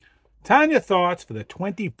Tanya thoughts for the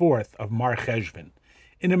 24th of MarCheshvan.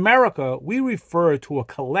 In America, we refer to a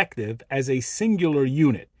collective as a singular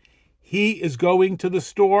unit. He is going to the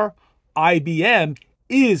store. IBM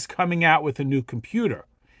is coming out with a new computer.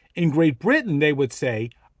 In Great Britain, they would say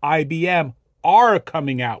IBM are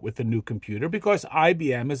coming out with a new computer because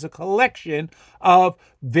IBM is a collection of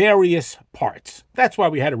various parts. That's why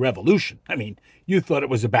we had a revolution. I mean, you thought it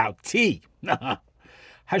was about tea.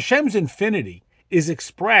 Hashem's infinity is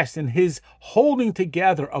expressed in his holding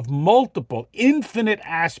together of multiple infinite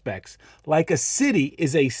aspects, like a city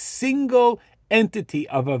is a single entity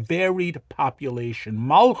of a varied population.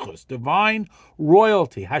 Malchus, divine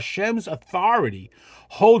royalty, Hashem's authority,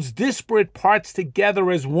 holds disparate parts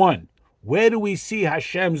together as one. Where do we see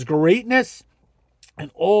Hashem's greatness?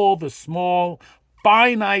 And all the small,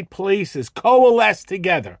 finite places coalesce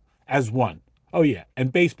together as one. Oh yeah,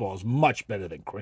 and baseball is much better than cricket.